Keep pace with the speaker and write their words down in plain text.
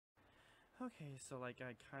Okay, so like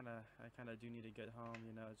I kinda do need to get home,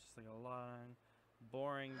 you know, it's just like a long,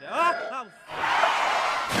 boring day. Oh!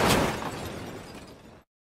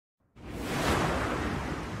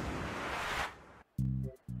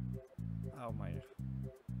 Oh my.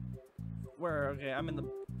 Where? Okay, I'm in the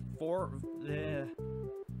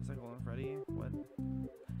is that Golden Freddy? What?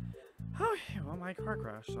 Okay, well my car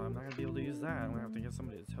crashed, so I'm not gonna be able to use that. I'm gonna have to get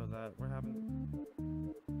somebody to tow that. What happened?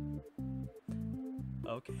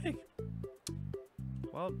 Okay.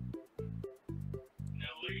 Well,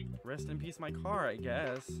 rest in peace my car, I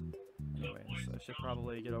guess. Anyways, I should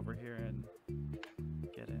probably get over here and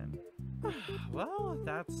get in. Well,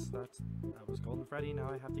 that was Golden Freddy.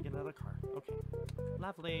 Now I have to get another car. Okay,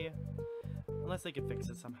 lovely. Unless they can fix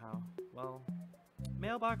it somehow. Well,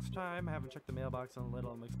 mailbox time. I haven't checked the mailbox in a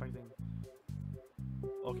little. I'm expecting.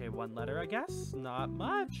 Okay, one letter, I guess. Not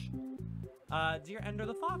much. Dear Endor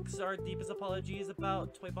the Fox, our deepest apologies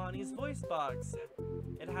about Toy Bonnie's voice box.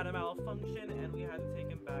 It had a malfunction and we had to take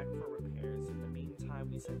him back for repairs. In the meantime,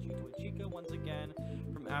 we sent you Toy Chica once again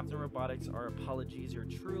from After Robotics. Our apologies. Your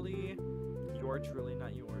truly,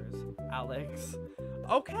 not yours, Alex.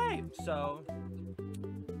 Okay, so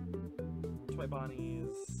Toy Bonnie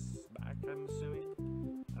is back, I'm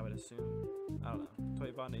assuming. I would assume. I don't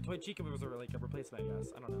know. Toy Chica was like a replacement, I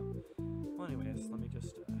guess. I don't know. Well, anyways, let me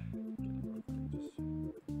just get in real quick.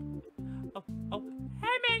 Oh,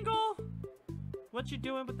 hey, Mangle! What you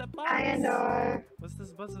doing with the box? Hi, Endor. What's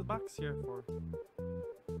the box here for?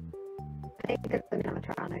 I think it's an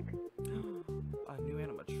animatronic. A new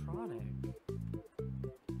animatronic?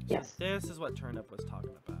 Yes. So this is what Turnip was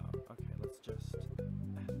talking about. Okay, let's just...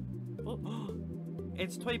 Oh,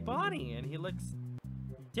 it's Toy Bonnie, and he looks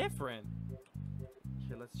different.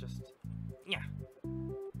 Here, let's just... Yeah.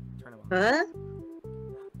 Turn him on. Huh?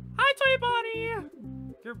 Hi, Toy Bonnie!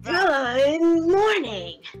 You're back. Good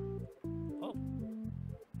morning. Oh.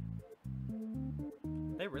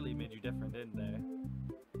 They really made you different, didn't they?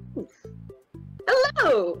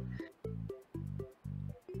 Hello.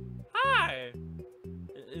 Hi!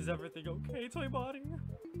 Is everything okay, Toy Bonnie?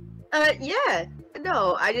 Yeah.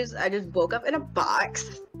 No, I just woke up in a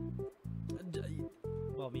box.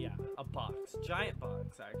 Well, yeah, a box. Giant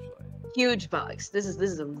box, actually. Huge box. This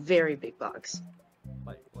is a very big box.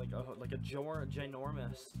 Like a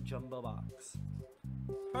ginormous jumbo box.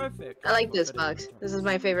 Perfect. I like this box. This is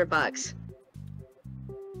my favorite box.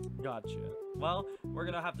 Gotcha. Well, we're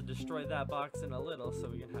gonna have to destroy that box in a little so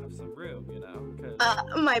we can have some room, you know? Cause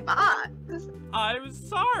My box. I'm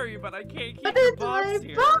sorry, but I can't keep But your it's box my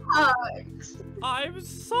here. box. I'm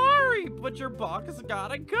sorry, but your box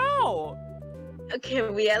gotta go.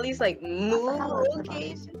 Can we at least like move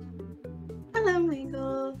location? Hello,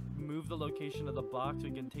 Michael. Move the location of the box.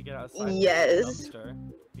 We can take it outside. Yes. The dumpster.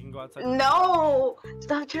 You can go outside. No!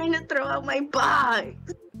 Stop trying to throw out my box.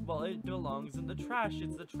 Well, it belongs in the trash.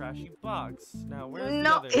 It's the trashy box. Now, where's the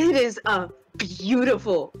No, other? it is a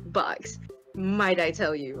beautiful box. Might I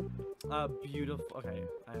tell you? Beautiful. Okay,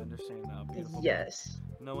 I understand now. Beautiful. Yes.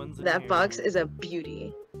 No one's in That here. box is a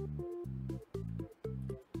beauty.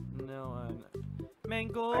 No one.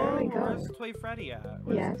 Mangle, Where are we going? where's Toy Freddy at?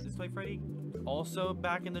 Yes. Is Toy Freddy also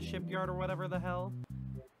back in the shipyard or whatever the hell?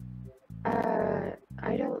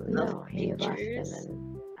 I don't know. He left and pictures?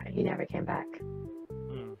 then he never came back.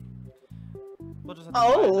 We'll just have to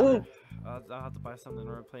buy Oh! another. I'll have to buy something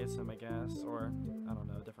to replace him, I guess, or I don't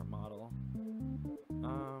know, a different model.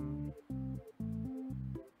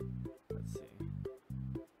 Let's see.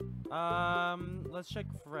 Let's check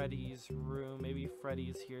Freddy's room. Maybe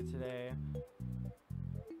Freddy's here today.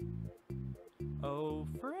 Oh,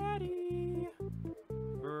 Freddy!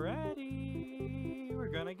 Freddy! We're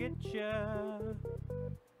gonna get ya!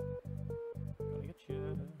 Gonna get ya!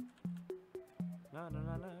 Na na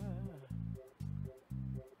na na!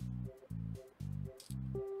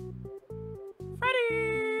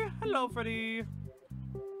 Freddy! Hello, Freddy!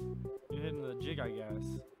 You're hitting the jig, I guess.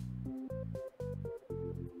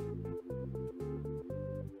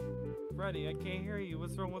 Freddy, I can't hear you.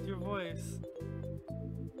 What's wrong with your voice?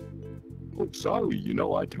 Oh, sorry, you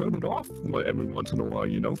know, I turn it off every once in a while,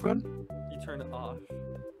 you know, friend? You turn it off.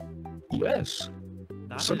 Yes.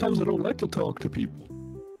 That Sometimes is- I don't like to talk to people. you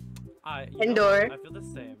know, Endor. I feel the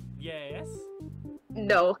same. Yes?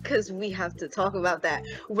 No, because we have to talk about that.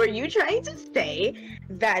 Were you trying to say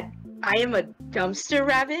that I am a dumpster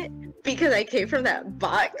rabbit because I came from that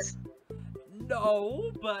box?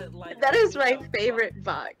 No, but like... That is my the favorite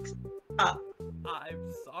box. I'm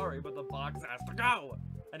sorry, but the box has to go!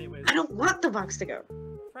 Anyways, I don't want the box to go.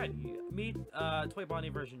 Freddy, meet Toy Bonnie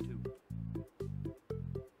version 2.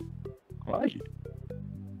 Hi.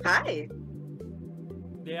 Hi.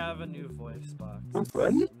 They have a new voice box. Oh, It's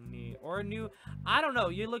Freddy? neat. Or a new, I don't know,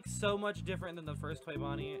 you look so much different than the first Toy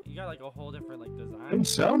Bonnie. You got like a whole different like design. They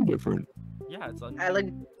sound different. Yeah, it's a I look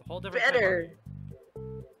whole different better. Toy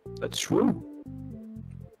Bonnie. That's true.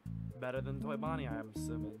 Better than Toy Bonnie, I'm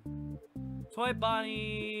assuming. Toy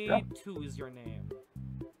Bonnie Yeah. 2 is your name.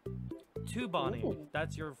 Two Bonnie. Ooh.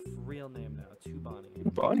 That's your real name now. Two Bonnie.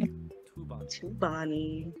 Bonnie. Two Bonnie. to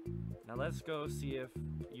Bonnie. Now let's go see if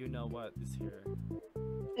you know what is here.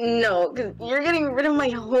 No, because you're getting rid of my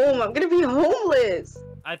home. I'm gonna be homeless.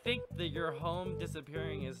 I think that your home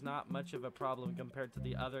disappearing is not much of a problem compared to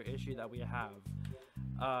the other issue that we have.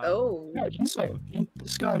 Oh. Yeah,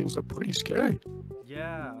 this guy is pretty scary.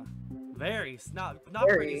 Yeah. Very. Not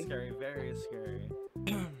Very. pretty scary. Very scary.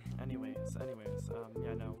 anyways.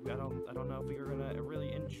 Yeah, no. I don't know if you're gonna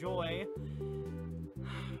really enjoy.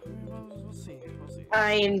 We'll see.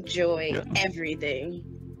 I enjoy Yeah. everything.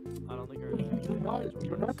 I don't think you're gonna.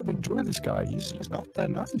 You're not gonna enjoy this guy. He's not that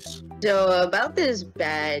nice. So about this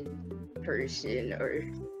bad person or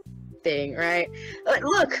thing, right?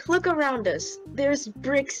 Look around us. There's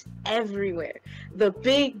bricks everywhere. The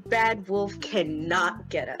big bad wolf cannot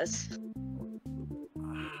get us.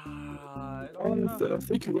 I don't know. I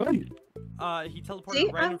think you're right. He teleported See,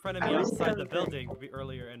 right in front of me I was outside the correct. building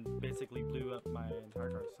earlier and basically blew up my entire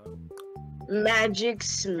car. So,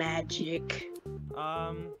 Magic's magic.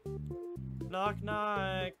 knock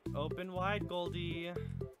knock, open wide, Goldie.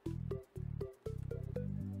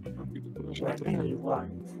 What do you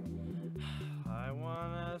want? I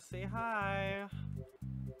wanna say hi,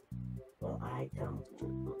 Well, I don't.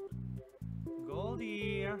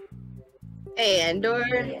 Goldie. Hey, Endor.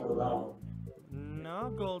 Leave me alone. No,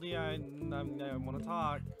 Goldie, I wanna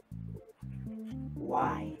talk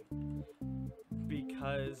Why?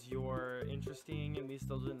 because you're interesting and we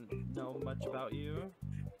still didn't know much about you.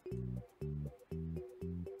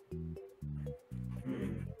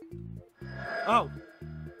 Oh.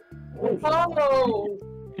 Oh,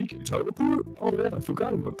 He can teleport? Oh yeah, I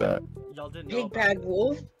forgot about that. Y'all didn't know big about bad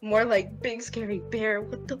wolf. More like big scary bear.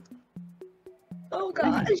 What the? Oh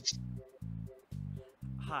gosh.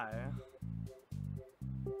 Hi.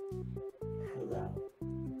 Hello.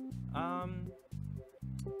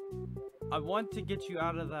 I want to get you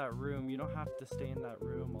out of that room. You don't have to stay in that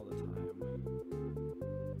room all the time.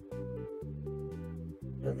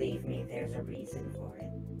 Believe me, there's a reason for it.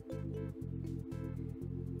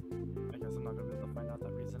 I guess I'm not gonna be able to find out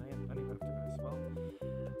that reason anyway after this. Well,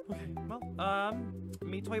 okay. Well,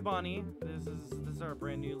 me, Toy Bonnie. This is our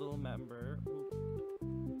brand new little member.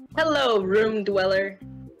 Hello, room dweller.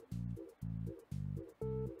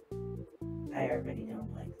 I already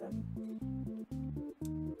don't like them.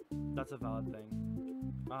 That's a valid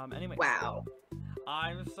thing. Anyway. Wow.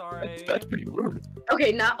 I'm sorry. That's pretty rude.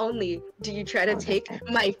 Okay, not only do you try to take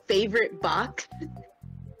my favorite box,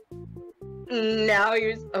 now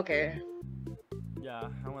you're okay. Yeah,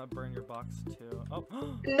 I want to burn your box too. Oh.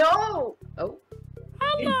 No. Oh.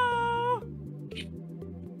 Hello.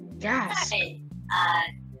 Yes. Hi.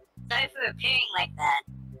 Sorry for appearing like that.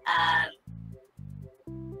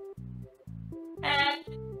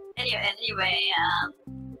 Anyway,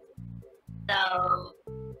 so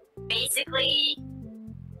basically,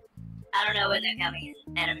 I don't know when they're coming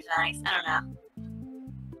in animatronics. I don't know.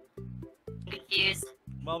 I'm confused.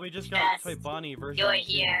 Well, we just got Yes, Toy Bonnie version. you're 2.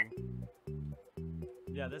 here.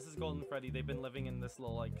 Yeah, this is Golden Freddy. They've been living in this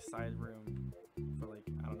little like side room for like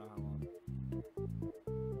I don't know how long.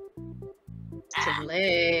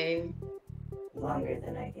 Slay. Longer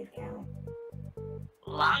than I could count.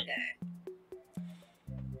 Longer.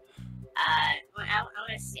 I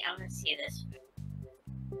want to see this.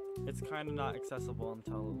 It's kind of not accessible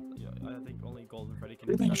until I think only Golden Freddy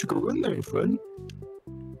can. I think you should go in there, Fred.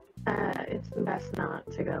 It's best not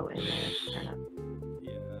to go in there. Kind of.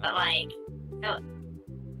 But Yeah. like, so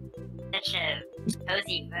such a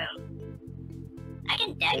cozy room. I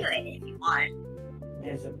can decorate it if you want.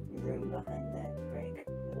 There's a room behind that brick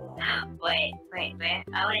wall. Wait, where?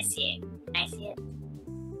 I want to see it. Can I see it?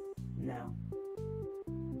 No.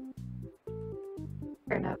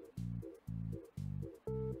 Turn up.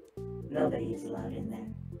 Nobody is allowed in there.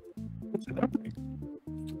 What's happening?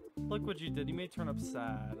 Look what you did. You made turn up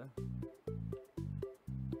sad.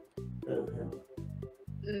 Boo-hoo.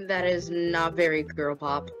 That is not very girl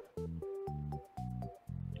pop.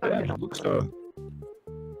 Yeah, it looks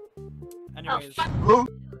Anyways, fuck. Who?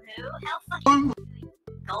 How fucking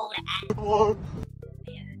gold at?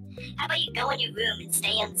 How about you go in your room and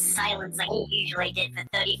stay in silence like you usually did for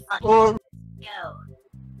 30 fucking minutes?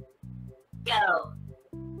 Go.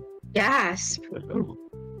 Gasp.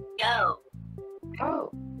 Go.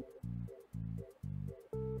 Oh,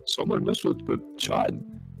 Someone messed with the child.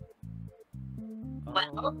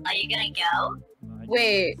 Well, are you gonna go? I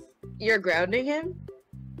Wait. guess. You're grounding him?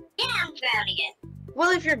 Yeah, I'm drowning it.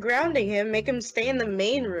 Well, if you're grounding him, make him stay in the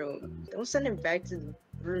main room. Don't send him back to the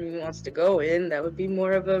room he wants to go in. That would be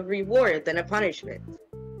more of a reward than a punishment.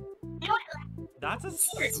 You know what? That's a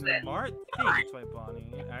Seriously. smart Come on. thing, Toy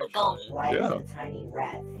Bonnie, actually. Why Yeah. does a tiny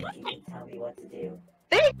rat think you can tell me what to do?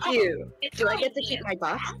 Thank you! It's Do I fine, get to you keep my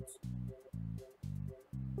box? rat.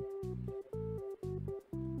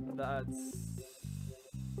 That's...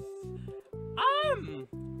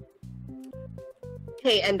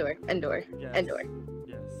 Hey, Endor. Yes. Endor.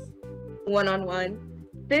 Yes. One-on-one.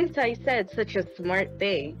 Since I said such a smart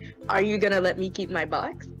thing, are you gonna let me keep my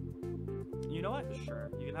box? You know what? Sure.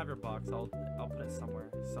 You can have your box. I'll put it somewhere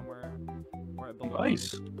where it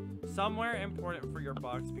belongs. Nice. Somewhere important for your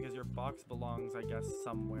box because your box belongs, I guess,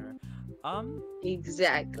 somewhere.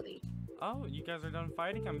 Exactly. Oh, you guys are done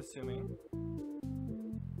fighting, I'm assuming.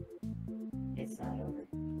 It's not over.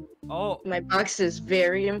 Oh, My box is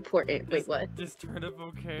very important. Wait, what? Is Turnip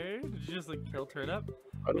okay? Did you just like kill Turnip?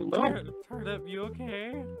 I don't know. Turnip, you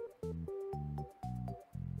okay?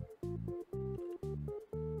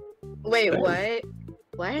 Wait, what?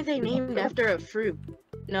 Why are they named after a fruit?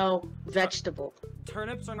 No, vegetable.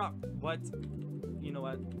 Turnips are not what? You know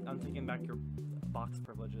what? I'm taking back your box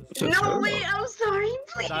privileges. It's a No, turnip. wait, I'm sorry,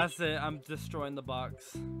 please. That's it. I'm destroying the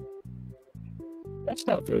box. That's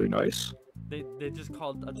not very nice. They just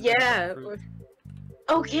called a turnip Yeah. a fruit.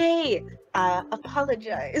 Okay,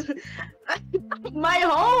 apologize. My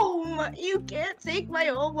home! You can't take my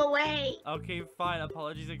home away! Okay, fine.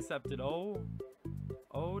 Apologies accepted. Oh.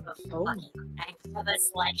 Oh. I have a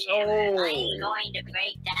sledgehammer. Oh. I'm going to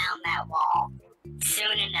break down that wall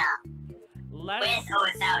soon enough. Let's. With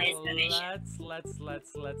or without his permission.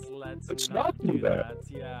 Let's not do that.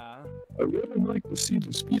 Yeah. I really like to see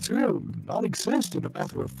the speed not exist in a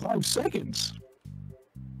matter of 5 seconds.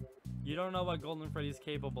 You don't know what Golden Freddy's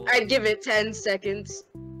capable of. I'd give it 10 seconds.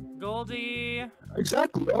 Goldie.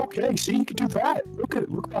 Exactly. Okay, see, you can do that. Look at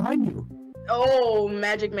it. Look behind you. Oh,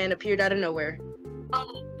 Magic Man appeared out of nowhere.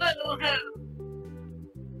 Oh, boo-hoo.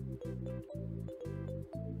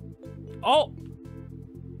 Oh.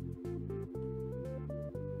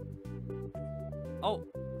 Oh.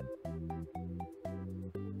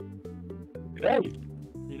 Hey,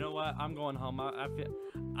 You know what? I'm going home. I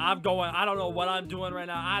don't know what I'm doing right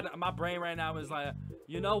now. My brain right now is like,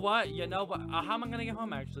 you know what? How am I gonna get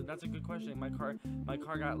home? Actually, that's a good question. My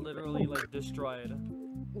car got literally like destroyed.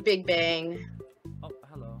 Big Bang. Oh,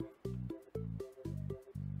 hello.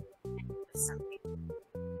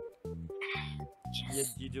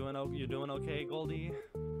 You doing okay, Goldie?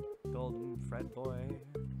 Golden Fred boy.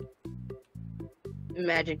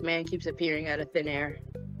 Magic Man keeps appearing out of thin air.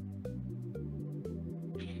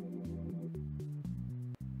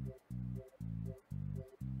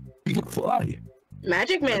 you can fly.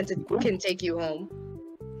 Magic Man can take you home.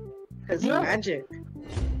 Cause Yeah. magic.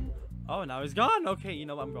 Oh, now he's gone. Okay, you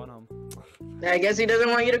know what? I'm going home. I guess he doesn't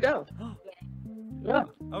want you to go. Yeah.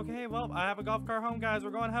 Okay, well, I have a golf cart home, guys.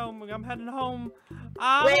 We're going home. I'm heading home.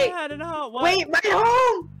 I'm Wait. heading home. What? Wait, my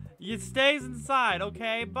home! It stays inside,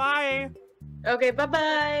 okay? Bye. Okay,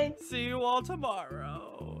 bye-bye. See you all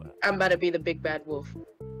tomorrow. I'm about to be the big bad wolf.